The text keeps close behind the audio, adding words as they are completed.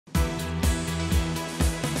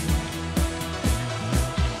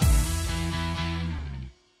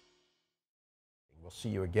See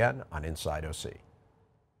you again on Inside OC.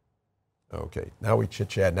 Okay, now we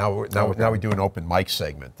chit-chat. Now we do an open mic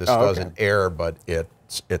segment. This doesn't air, but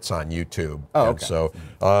it's on YouTube. Oh, and so,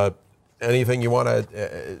 anything you want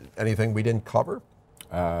to, anything we didn't cover?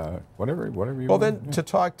 Whatever you want. Well, then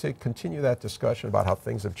to continue that discussion about how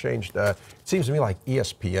things have changed, it seems to me like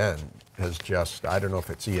ESPN has just, I don't know if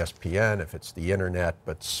it's ESPN, if it's the internet,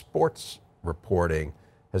 but sports reporting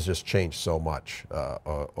has just changed so much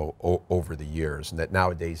over the years, and that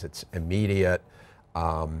nowadays it's immediate.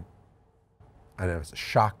 I know it's a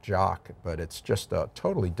shock jock, but it's just a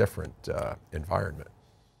totally different environment.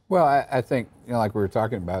 Well, I think, like we were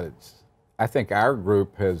talking about, I think our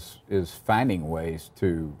group is finding ways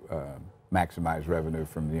to maximize revenue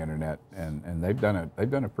from the internet, and they've done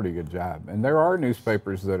a pretty good job. And there are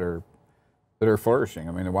newspapers that are flourishing.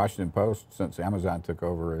 I mean, the Washington Post, since Amazon took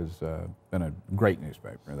over, has been a great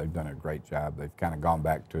newspaper. They've done a great job. They've kind of gone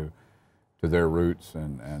back to their roots,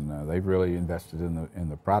 and they've really invested in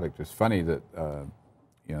the product. It's funny that the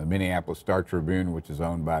Minneapolis Star Tribune, which is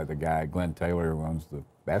owned by the guy Glenn Taylor, who owns the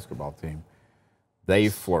basketball team,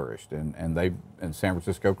 they've flourished, and San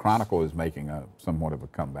Francisco Chronicle is making somewhat of a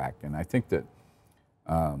comeback. And I think that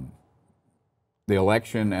the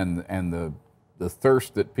election and the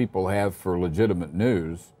thirst that people have for legitimate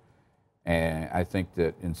news, and I think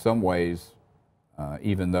that in some ways,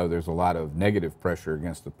 even though there's a lot of negative pressure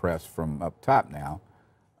against the press from up top now,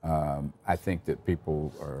 I think that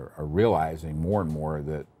people are realizing more and more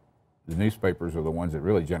that the newspapers are the ones that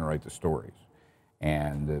really generate the stories,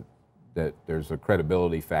 and that there's a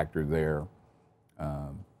credibility factor there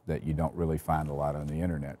that you don't really find a lot on the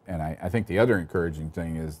internet. And I think the other encouraging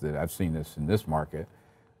thing is that I've seen this in this market.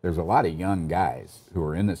 There's a lot of young guys who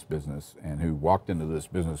are in this business and who walked into this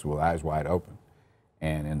business with eyes wide open,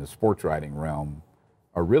 and in the sports writing realm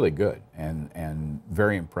are really good and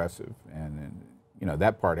very impressive. And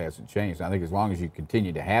that part hasn't changed. I think as long as you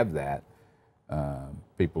continue to have that,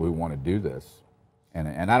 people who want to do this,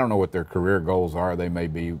 and I don't know what their career goals are. They may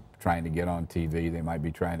be trying to get on TV. They might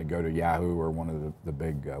be trying to go to Yahoo or one of the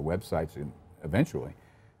big websites eventually.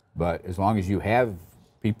 But as long as you have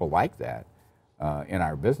people like that in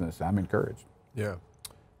our business, I'm encouraged. Yeah.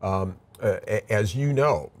 As you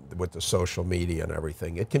know, with the social media and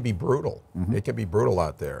everything, it can be brutal. Mm-hmm. It can be brutal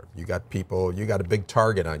out there. You got a big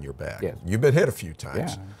target on your back. Yes. You've been hit a few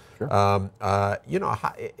times. Yeah, sure.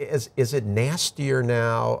 Is it nastier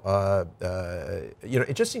now?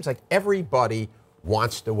 It just seems like everybody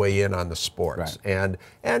wants to weigh in on the sports. Right.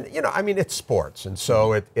 And it's sports, and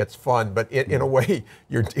so it's fun, but in a way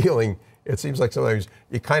you're dealing. It seems like sometimes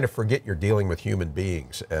you kind of forget you're dealing with human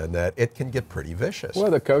beings, and that it can get pretty vicious.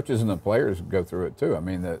 Well, the coaches and the players go through it too. I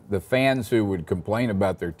mean, the fans who would complain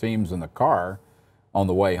about their teams in the car on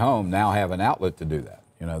the way home now have an outlet to do that.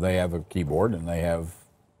 They have a keyboard, and they have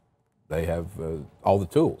all the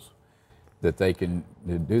tools that they can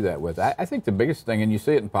do that with. I think the biggest thing, and you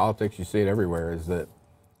see it in politics, you see it everywhere, is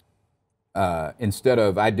that instead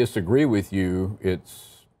of "I disagree with you," it's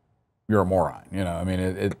 "you're a moron."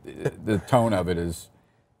 The tone of it is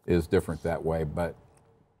different that way. But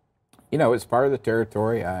it's part of the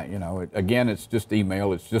territory. Again, it's just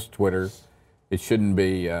email. It's just Twitter. It shouldn't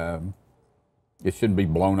be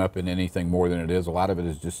blown up in anything more than it is. A lot of it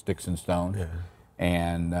is just sticks and stones. Yeah.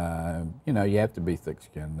 And you have to be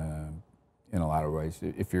thick-skinned in a lot of ways.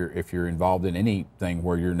 If you're involved in anything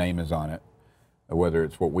where your name is on it, whether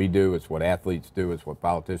it's what we do, it's what athletes do, it's what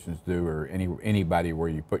politicians do, or anybody where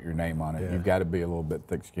you put your name on it, You've got to be a little bit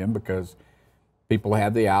thick-skinned, because people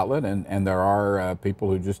have the outlet, and there are people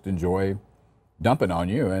who just enjoy dumping on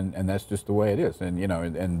you, and that's just the way it is. And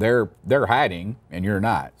and they're hiding, and you're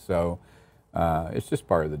not. So it's just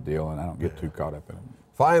part of the deal, and I don't get too caught up in it.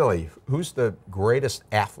 Finally, who's the greatest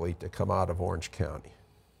athlete to come out of Orange County?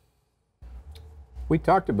 We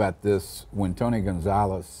talked about this when Tony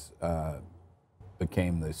Gonzalez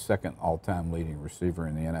became the second all-time leading receiver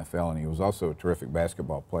in the NFL, and he was also a terrific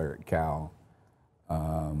basketball player at Cal.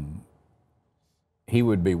 He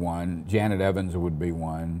would be one. Janet Evans would be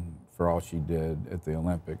one for all she did at the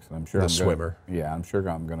Olympics. And I'm sure swimmer. I'm sure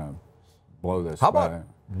I'm going to blow this. How about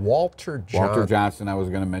Walter Johnson? Walter Johnson, I was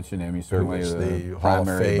going to mention him. He's certainly the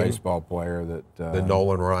primary baseball player that the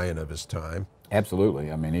Nolan Ryan of his time.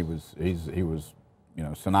 Absolutely. I mean, he was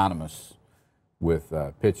synonymous with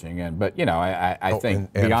pitching, but I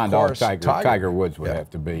think beyond all, Tiger Woods would have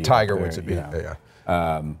to be. Tiger Woods would be.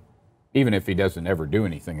 Even if he doesn't ever do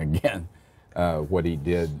anything again, what he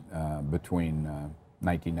did between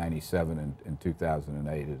 1997 and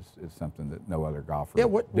 2008 is something that no other golfer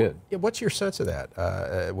did. did. What's your sense of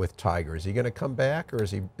that with Tiger? Is he going to come back, or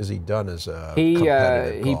is he done as a he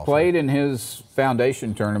competitive he golfer? played in his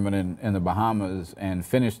foundation tournament in the Bahamas and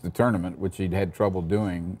finished the tournament, which he'd had trouble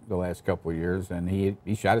doing the last couple of years, and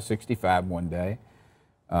he shot a 65 one day.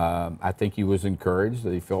 I think he was encouraged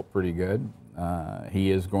that he felt pretty good. He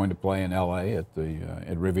is going to play in L.A. at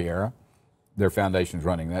Riviera. Their foundation's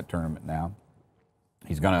running that tournament now.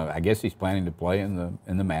 He's gonna. I guess he's planning to play in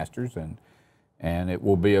the Masters, and it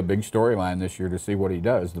will be a big storyline this year to see what he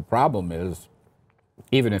does. The problem is,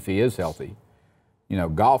 even if he is healthy, you know,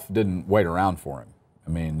 golf didn't wait around for him. I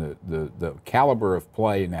mean, the caliber of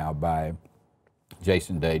play now by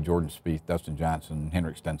Jason Day, Jordan Spieth, Dustin Johnson,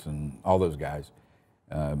 Henrik Stenson, all those guys,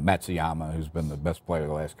 Matsuyama, who's been the best player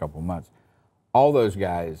the last couple of months, all those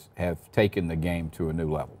guys have taken the game to a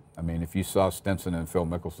new level. I mean, if you saw Stenson and Phil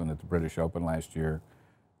Mickelson at the British Open last year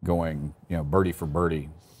going, you know, birdie for birdie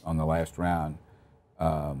on the last round,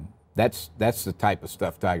 that's the type of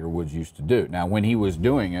stuff Tiger Woods used to do. Now, when he was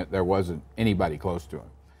doing it, there wasn't anybody close to him.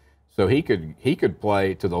 So he could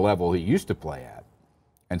play to the level he used to play at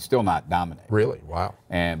and still not dominate. Really? Wow.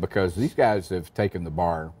 And because these guys have taken the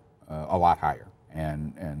bar a lot higher.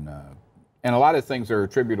 And a lot of things are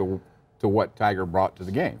attributable to what Tiger brought to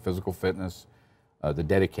the game: physical fitness, the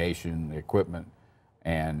dedication, the equipment,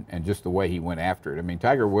 and just the way he went after it. I mean,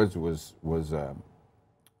 Tiger Woods was a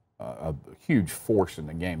huge force in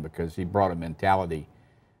the game because he brought a mentality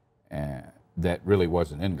that really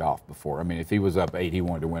wasn't in golf before. I mean, if he was up 8, he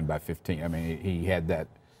wanted to win by 15. I mean, he had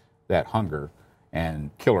that hunger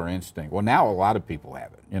and killer instinct. Well, now a lot of people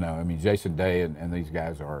have it. You know, I mean, Jason Day and these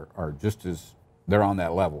guys are just as, they're on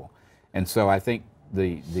that level. And so I think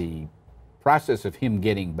the process of him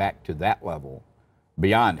getting back to that level,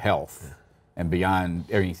 beyond health and beyond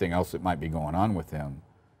anything else that might be going on with him,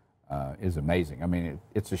 is amazing. I mean,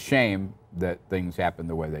 it's a shame that things happened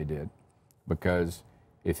the way they did, because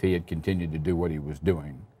if he had continued to do what he was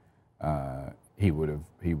doing, he would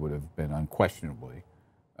have been unquestionably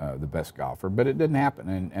the best golfer. But it didn't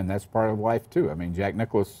happen, and that's part of life too. I mean, Jack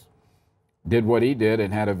Nicklaus did what he did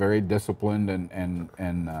and had a very disciplined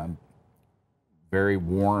and very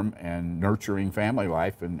warm and nurturing family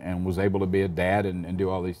life, and was able to be a dad and do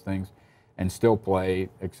all these things and still play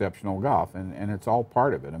exceptional golf. And it's all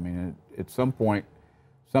part of it. I mean, at some point,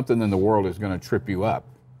 something in the world is going to trip you up,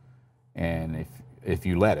 and if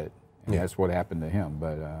you let it. And that's what happened to him.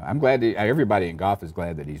 But I'm glad that everybody in golf is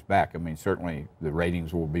glad that he's back. I mean, certainly the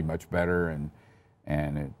ratings will be much better, and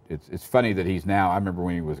it's funny that he's now, I remember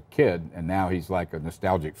when he was a kid, and now he's like a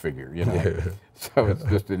nostalgic figure, you know. So it's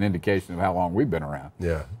just an indication of how long we've been around.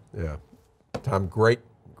 Yeah, yeah. Tom, great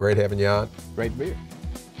having you on. Great to be here.